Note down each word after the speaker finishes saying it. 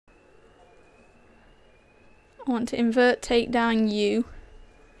I want to invert, take down you.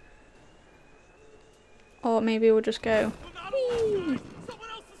 Or maybe we'll just go. Whee! Someone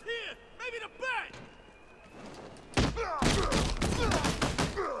else is here. Maybe the bed.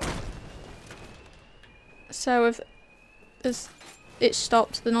 So if it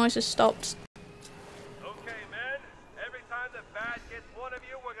stopped, the noise has stopped. Okay, men. Every time the bat gets one of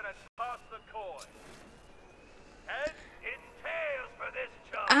you, we're gonna toss the coin. Heads, it's tails for this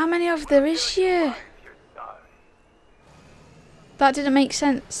job. How many of there is here? That didn't make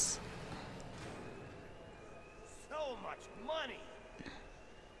sense. So much money.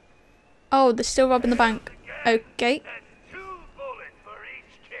 Oh, they're still robbing the bank. Okay. That's 2 bullets for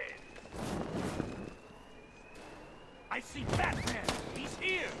each kid. I see Batman. He's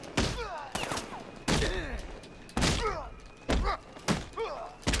here.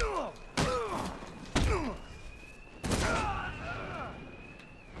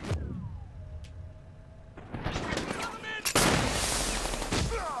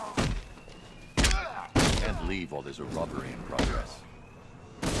 Can't leave while there's a robbery in progress.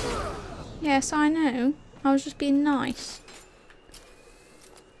 Yes, I know. I was just being nice.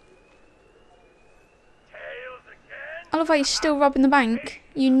 I love how you're still robbing the bank.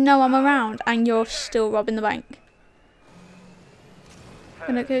 You know I'm around and you're still robbing the bank. I'm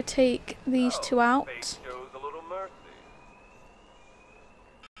gonna go take these 2 out.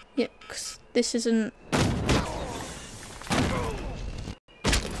 Yeah, 'cause this isn't...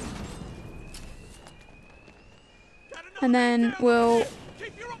 And then we'll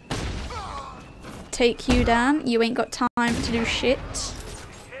take you down. You ain't got time to do shit.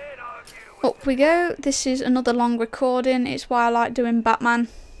 Up we go. This is another long recording. It's why I like doing Batman.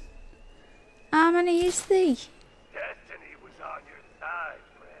 How many is thee? Destiny was on your side,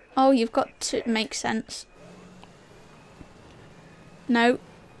 friend. Oh, you've got to make sense. No,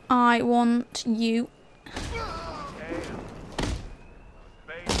 I want you. Who am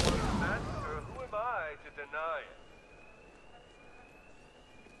I to deny it?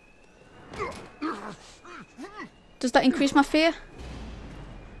 Does that increase my fear?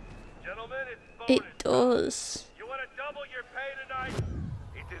 Gentlemen, it's It bonus. does. You want to double your pay tonight?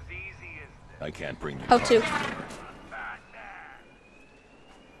 It's as easy as this. I can't bring you. Oh, 2.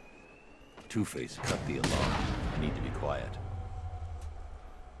 Two-Face cut the alarm. I need to be quiet.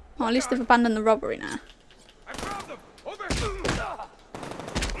 Well, at least they've abandoned the robbery now. I found them. Over.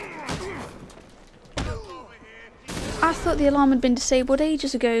 I thought the alarm had been disabled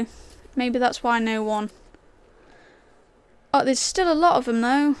ages ago. Maybe that's why no one. Oh, there's still a lot of them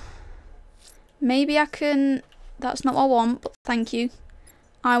though. Maybe I can... That's not what I want, but thank you.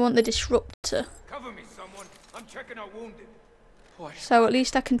 I want the disruptor. Cover me, someone. I'm checking our wounded. So at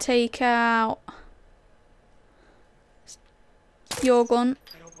least I can take out your gun.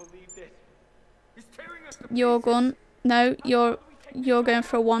 I don't believe this. He's tearing us to Your gun. No, you're going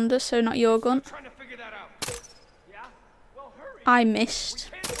for a wander, so not your gun. trying to figure that out. Yeah? Well, hurry. I missed.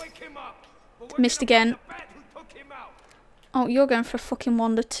 Can't wake him up. But we're Missed gonna again. find the bat who took him out. Oh, you're going for a fucking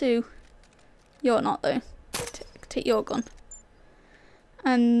wander too. You're not though. Take your gun.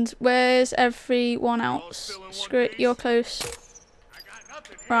 And where's everyone else? Screw it, you're close.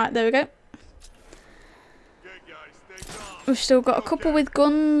 Right, there we go. We've still got a couple with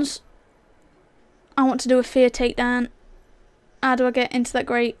guns. I want to do a fear takedown. How do I get into that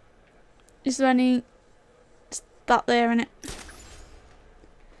grate? Is there any... Is that there in it?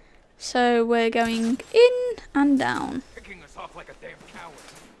 So we're going in and down. Picking us off like a damn coward.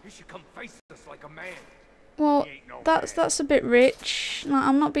 You should come face us like a man. Well, that's a bit rich. Like,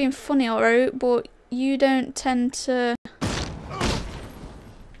 I'm not being funny, alright, but you don't tend to...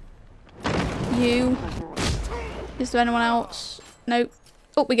 You. Is there anyone else? Nope.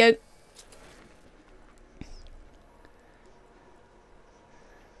 Up we go.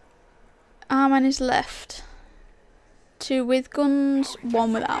 How many's left? 2 with guns,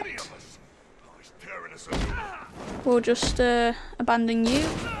 1 without. We'll just abandon you.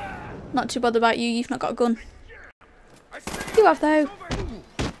 Not too bothered about you, you've not got a gun. You have though.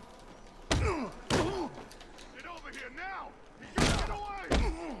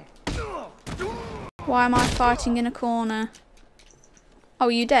 Why am I fighting in a corner? Oh,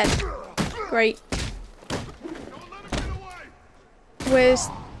 you dead? Great. Where's...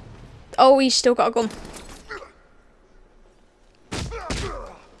 Oh, he's still got a gun.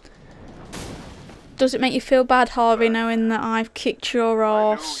 Does it make you feel bad, Harvey, knowing that I've kicked your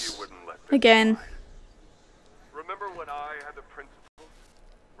arse again? Remember when I had the principal?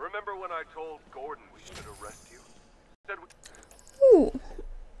 Remember when I told Gordon we should arrest you? Said we Ooh.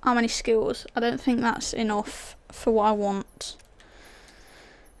 How many skills? I don't think that's enough for what I want.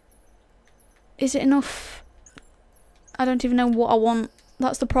 Is it enough I don't even know what I want.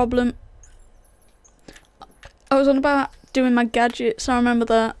 That's the problem. I was on about doing my gadgets. I remember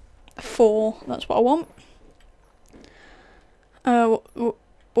that. 4. That's what I want.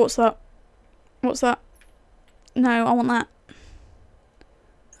 What's that? What's that? No, I want that.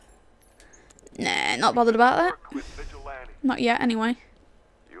 Nah, not bothered about that. Not yet, anyway.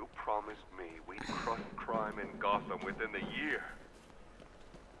 You promised me we'd crush crime in Gotham within the year.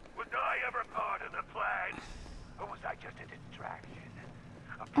 Was I ever part of the plan? Or was I just a distraction?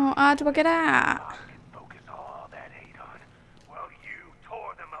 Oh, how do I get out? I can focus all that hate on while you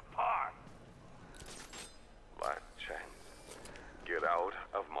tore them apart. Last chance. Get out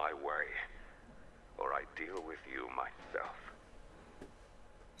of my way, or I deal with you myself.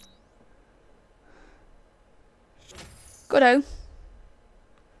 Goodo.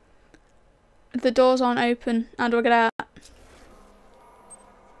 If the doors aren't open, how do I get out?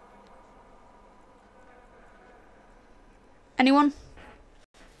 Anyone?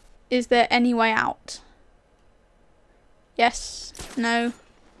 Is there any way out? Yes? No?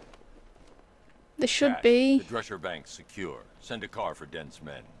 There should Cash, be. The Drescher Bank's secure. Send a car for Dent's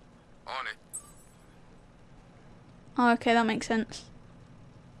men. On it. Oh, okay, that makes sense.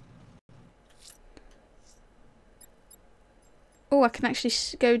 Oh, I can actually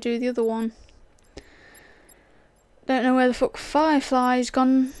go do the other one. Don't know where the fuck Firefly's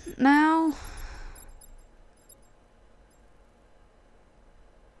gone now.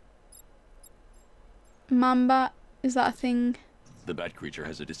 Mamba, is that a thing? The bat creature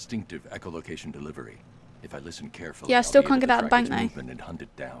has a distinctive echolocation delivery. If I listen carefully, Yeah, I still I'll be can't able get to out of the track bank its now. movement and hunt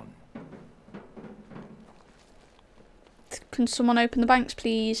it down. Can someone open the banks,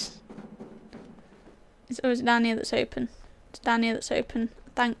 please? Is it down here that's open? It's down here that's open.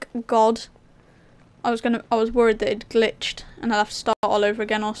 Thank God. I was worried that it glitched and I'd have to start all over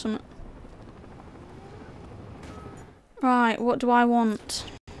again or something. Right, what do I want?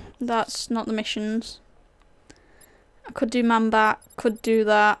 That's not the missions. I could do man back, could do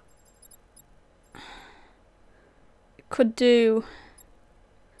that. Could do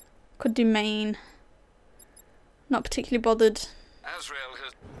main. Not particularly bothered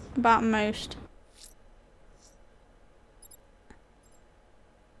about most.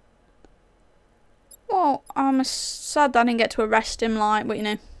 Well, I'm sad that I didn't get to arrest him, like, but you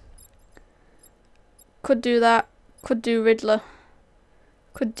know. Could do that. Could do Riddler.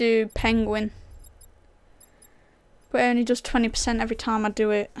 Could do Penguin. But it only does 20% every time I do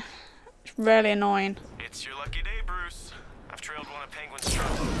it. It's really annoying. It's your lucky day, Bruce. I've trailed one of Penguin's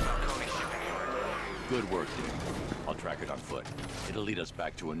trucks to Falcone shipping yard. Good work, Dick. I'll track it on foot. It'll lead us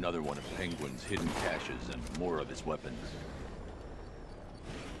back to another one of Penguin's hidden caches and more of his weapons.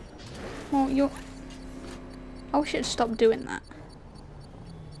 Well, I wish it'd stop doing that.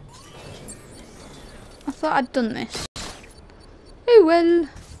 I thought I'd done this. Oh well.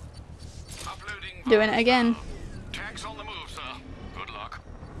 Doing it again. Tags on the move, sir. Good luck.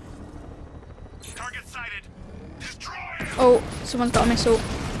 Target sighted. Destroy it. Oh, someone's got a missile.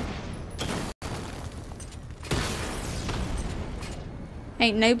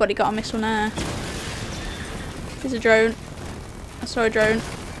 Ain't nobody got a missile now. There's a drone. I saw a drone.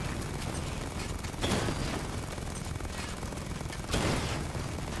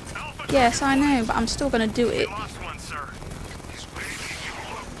 Yes, I know, but I'm still gonna do it. Lost one, sir. He's making you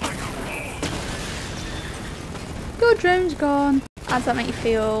look like a fool. Your drone's gone. How does that make you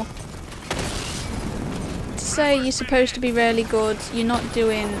feel? To say you're supposed to be really good, you're not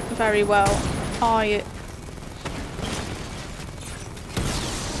doing very well, are you?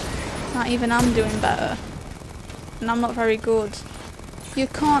 Not even I'm doing better. And I'm not very good. You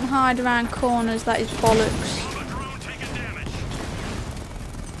can't hide around corners, that is bollocks.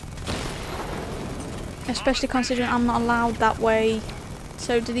 Especially considering I'm not allowed that way.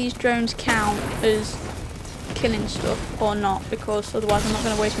 So do these drones count as killing stuff or not? Because otherwise I'm not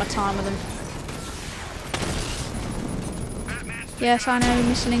going to waste my time with them. Yes, I know,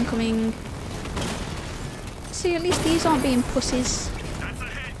 missile incoming. See, at least these aren't being pussies.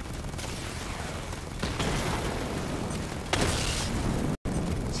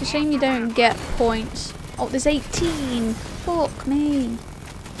 It's a shame you don't get points. Oh, there's 18! Fuck me.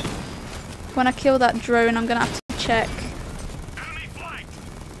 When I kill that drone, I'm going to have to check.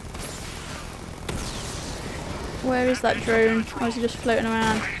 Where is that drone? Or is he just floating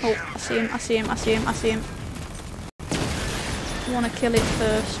around? Oh, I see him, I see him, I see him, I see him. I want to kill it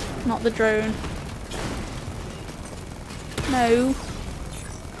first, not the drone. No.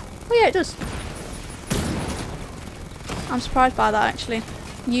 Oh yeah, it does. I'm surprised by that actually.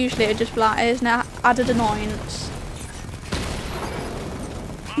 Usually it just be like, isn't it added annoyance?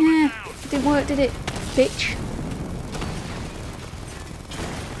 Yeah, didn't work, did it, bitch?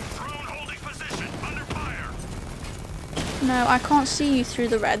 No, I can't see you through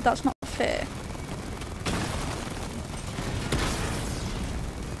the red. That's not fair.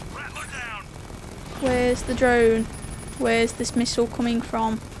 Where's the drone? Where's this missile coming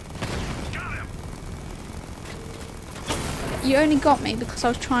from? You only got me because I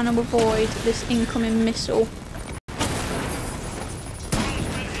was trying to avoid this incoming missile.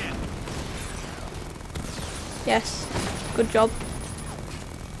 Yes, good job.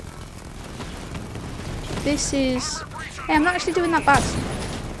 This is... Hey, I'm not actually doing that bad.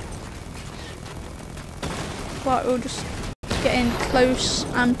 Right, we'll just get in close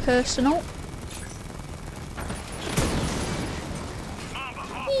and personal.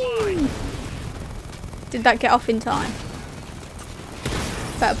 Whee! Did that get off in time?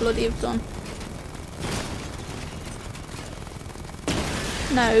 Better bloody have done.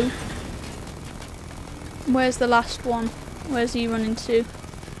 No. Where's the last one? Where's he running to?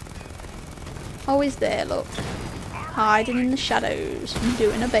 Oh, he's there, look. Hiding in the shadows and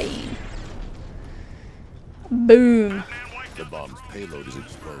doing a Bane. Boom. The bomb's payload is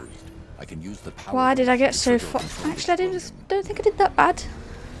exposed. I can use the power. Why did I get so far? Actually, don't think I did that bad.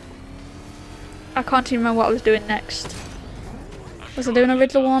 I can't even remember what I was doing next. Was I doing a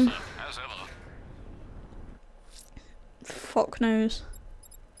Riddler one? Fuck knows.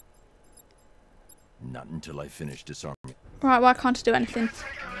 Not until I finish disarming. Right, why can't I do anything?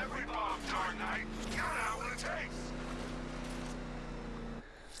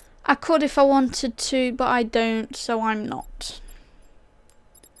 I could if I wanted to, but I don't, so I'm not.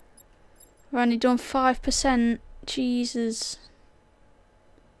 I've only done 5%. Jesus.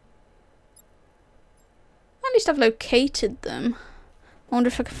 At least I've located them. I wonder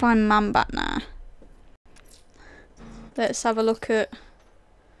if I can find Man-Bat now. Let's have a look at...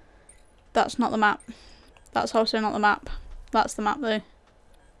 That's not the map. That's also not the map. That's the map though.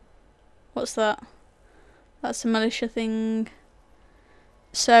 What's that? That's a militia thing.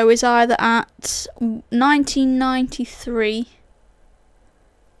 So it's either at 1993,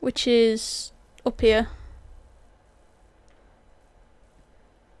 which is up here.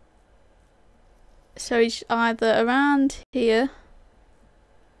 So it's either around here.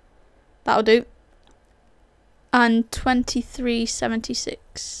 That'll do. And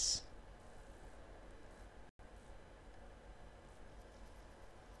 2376.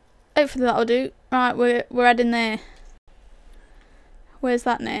 Hopefully that'll do. Right, we're heading there. Where's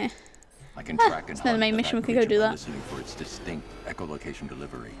that near? I can track and it's near the main mission. We can go do that. Listening for its distinct echolocation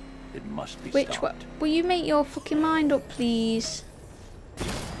delivery. It must be Which stopped. one? Will you make your fucking mind up, please?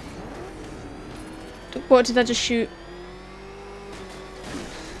 What did I just shoot?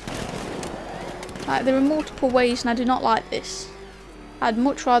 Like, there are multiple ways, and I do not like this. I'd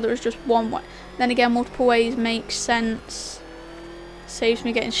much rather it's just one way. Then again, multiple ways makes sense. Saves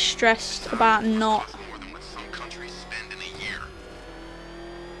me getting stressed about not.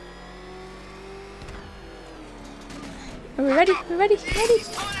 Are we ready? We're ready? Ready?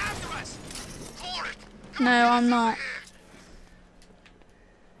 No, I'm not.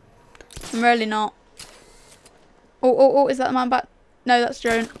 I'm really not. Oh, is that the Man-Bat? No, that's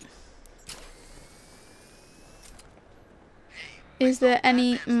drone. Is there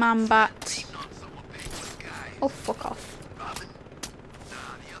any Man-Bat? Oh, fuck off.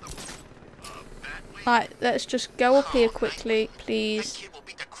 Right, let's just go up here quickly, please.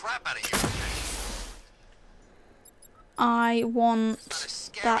 I want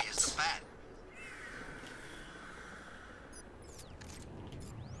that.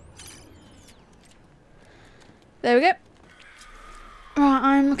 There we go. Right,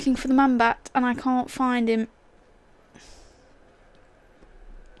 I'm looking for the Man-Bat and I can't find him.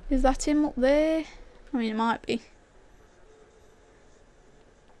 Is that him up there? I mean, it might be.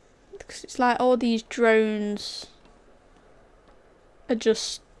 Because it's like all these drones are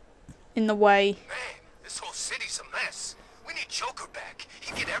just in the way. Man, this whole city's a mess. We need Joker back.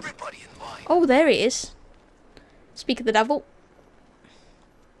 He'd get everybody in line. Oh, there he is. Speak of the devil.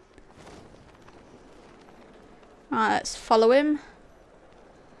 Right, let's follow him.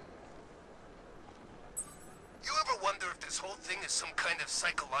 You ever wonder if this whole thing is some kind of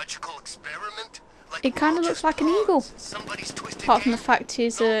psychological experiment? Like It kind of looks like an eagle. Apart from the fact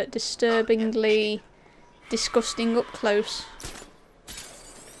he's disturbingly disgusting up close.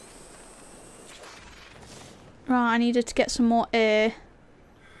 Right, I needed to get some more air.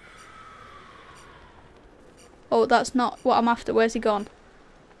 Oh, that's not what I'm after. Where's he gone?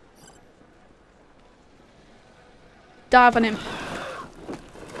 Dive on him.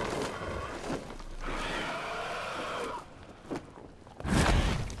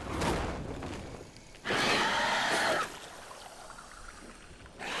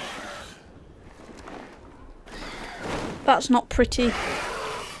 That's not pretty.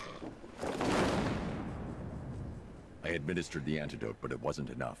 I administered the antidote, but it wasn't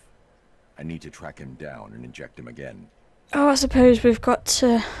enough. I need to track him down and inject him again. Oh, I suppose we've got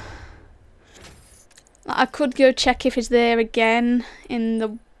to... I could go check if it's there again in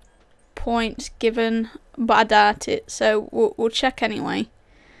the points given, but I doubt it, so we'll check anyway.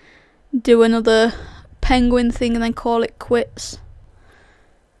 Do another penguin thing and then call it quits.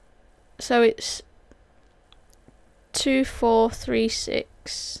 So it's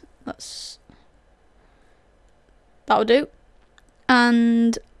 2436. That'll do.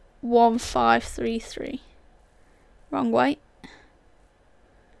 And 1533. Wrong way.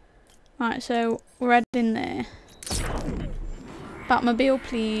 Right, so we're heading there. Batmobile,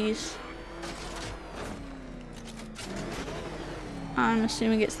 please. I'm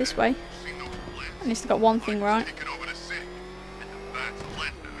assuming it's this way. At least I got one thing right.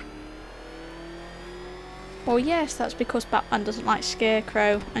 Well, yes, that's because Batman doesn't like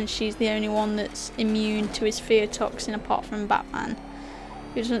Scarecrow, and she's the only one that's immune to his fear toxin apart from Batman.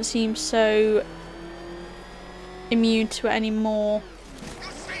 He doesn't seem so immune to it anymore.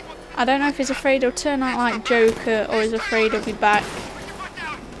 I don't know if he's afraid he'll turn out like Joker, or he's afraid he'll be back,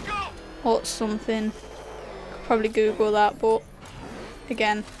 or something. Could probably Google that, but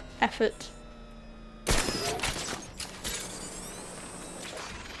again, effort.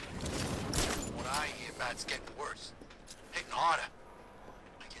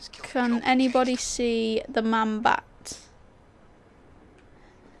 Can anybody see the Man-Bat?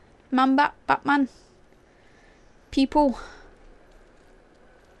 Man-Bat? Batman? People?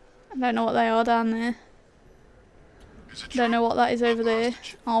 I don't know what they are down there. Don't know what that is over there.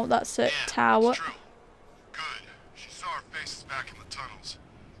 Oh, that's a tower.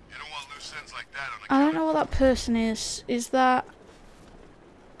 I don't know what that person is. Is that...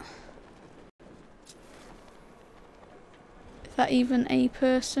 Is that even a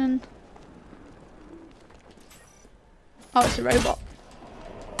person? Oh, it's a robot.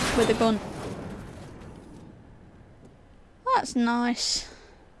 With a gun. That's nice.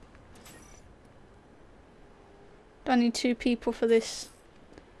 Do I need 2 people for this?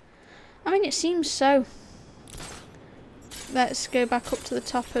 I mean, it seems so. Let's go back up to the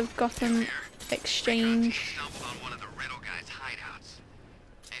top of Gotham Exchange.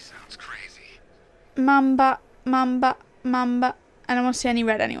 Man-Bat, Man-Bat, Man-Bat. I don't want to see any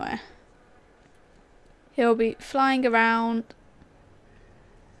red anywhere. He'll be flying around.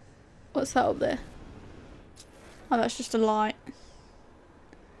 What's that up there? Oh, that's just a light.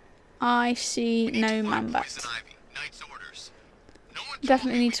 I see no Man-Bat.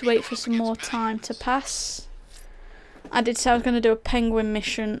 Definitely need to wait for some more time to pass. I did say I was going to do a penguin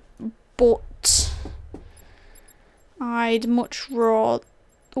mission, but I'd much rather...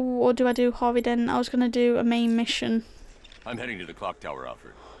 Or do I do Harvey Dent? I was going to do a main mission. I'm heading to the clock tower,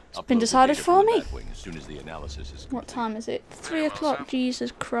 Alfred. It's been decided for me. As soon as the analysis is complete. What time is it? 3 o'clock,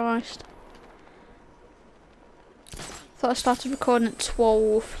 Jesus Christ. Thought I started recording at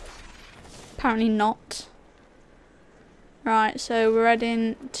 12. Apparently not. Right, so we're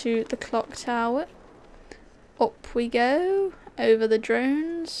heading to the clock tower. Up we go, over the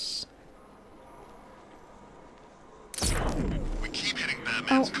drones. We keep hitting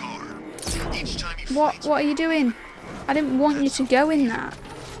Batman's car. Each time you What are you doing? I didn't want you to go in that.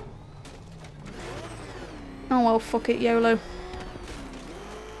 Oh well, fuck it, YOLO.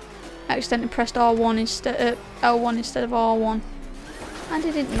 I accidentally pressed R1 instead L1 instead of R1. And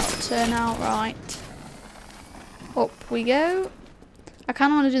it did not turn out right. Up we go. I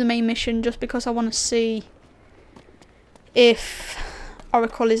kind of want to do the main mission just because I want to see if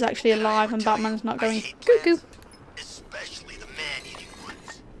Oracle is actually alive and Batman's not going cuckoo. especially the man-eating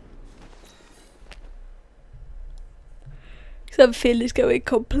ones. Because I have a feeling it's going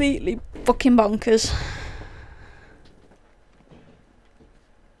completely fucking bonkers.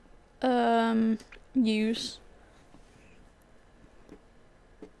 Use.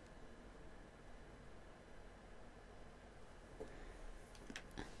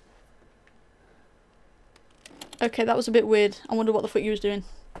 Okay, that was a bit weird. I wonder what the fuck you was doing.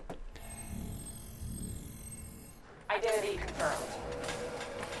 Identity confirmed.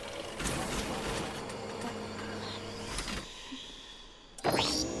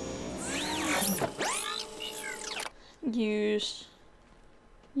 Use.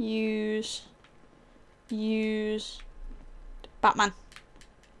 Batman.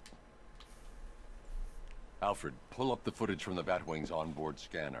 Alfred, pull up the footage from the Batwing's onboard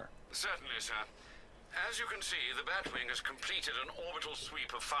scanner. Certainly, sir. As you can see, the Batwing has completed an orbital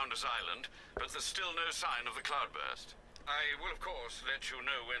sweep of Founders Island, but there's still no sign of the cloudburst. I will, of course, let you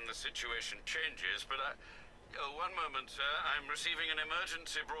know when the situation changes, but Oh, one moment, sir. I'm receiving an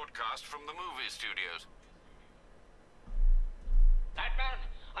emergency broadcast from the movie studios. Batman,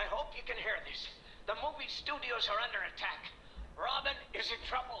 I hope you can hear this. The movie studios are under attack. Robin is in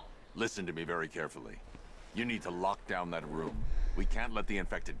trouble. Listen to me very carefully. You need to lock down that room. We can't let the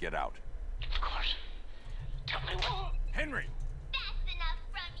infected get out. Of course. Tell me what... Henry! That's enough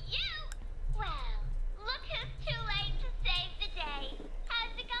from you! Well, look who's too late to save the day.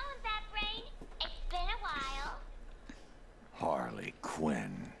 How's it going, Batbrain? It's been a while. Harley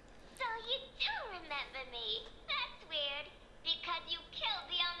Quinn. So you do remember me. That's weird, because you killed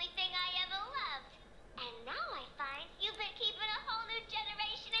the only thing I ever loved. And now I find you've been keeping a whole new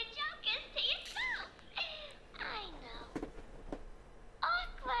generation of jokers to yourself. I know.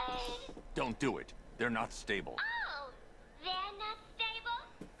 Awkward. Don't do it. They're not stable. Oh, they're not stable?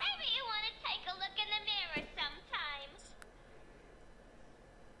 Maybe you want to take a look in the mirror sometime.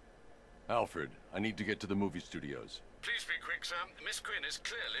 Alfred, I need to get to the movie studios. Please be quick, sir. Miss Quinn is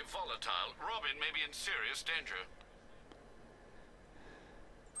clearly volatile. Robin may be in serious danger.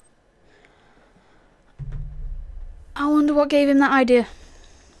 I wonder what gave him that idea.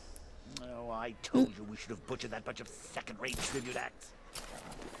 Oh, I told you we should have butchered that bunch of second-rate tribute acts.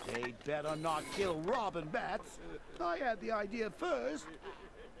 They'd better not kill Robin Bats. I had the idea first.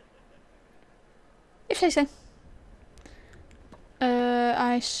 If they say.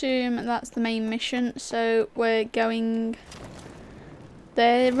 I assume that's the main mission, so we're going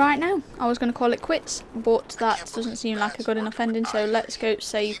there right now. I was going to call it quits, but that doesn't seem like a good enough ending, so let's go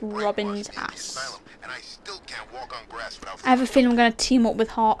save Robin's ass. I have a feeling I'm going to team up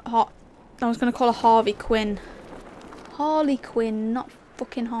with I was going to call her Harvey Quinn. Harley Quinn, not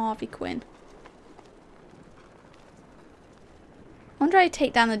fucking Harvey Quinn. I wonder how you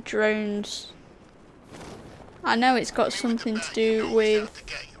take down the drones. I know it's got something to do with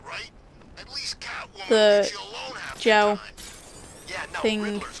the gel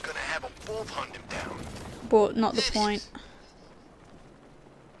thing, but not the point.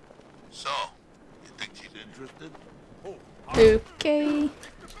 So, you think she's interested? Okay.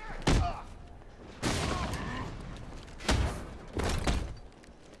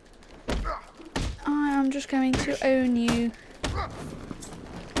 I am just going to own you.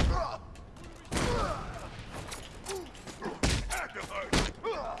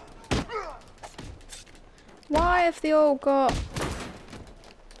 Why have they all got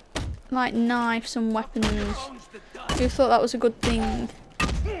like knives and weapons? Who thought that was a good thing?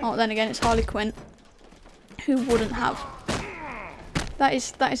 Oh, then again, it's Harley Quinn. Who wouldn't have? That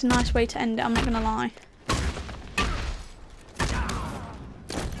is a nice way to end it. I'm not gonna lie.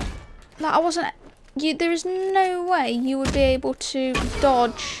 Like I wasn't. There is no way you would be able to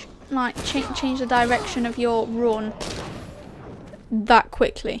dodge, like change the direction of your run that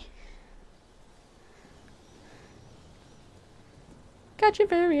quickly. Gadget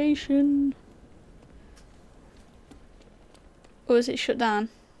variation. Or is it shut down?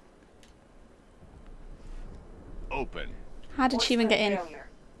 Open. How did she even get in? Failure.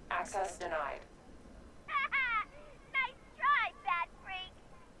 Access denied. Nice try, Bat Freak.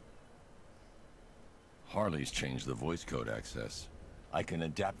 Harley's changed the voice code access. I can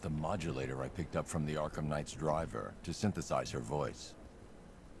adapt the modulator I picked up from the Arkham Knight's driver to synthesize her voice.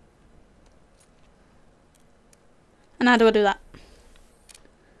 And how do I do that?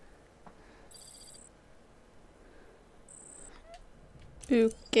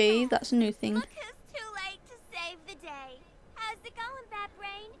 Okay, that's a new thing. Look who's too late to save the day. How's it going,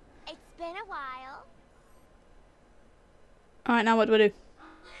 Batbrain? It's been a while. Alright, now what do I do?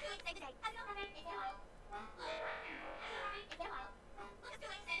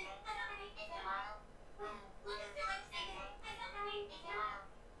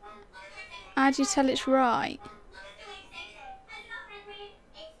 How do you tell it's right?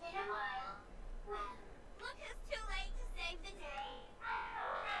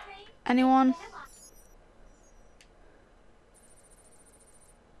 Anyone?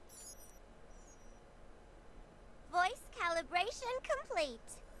 Voice calibration complete.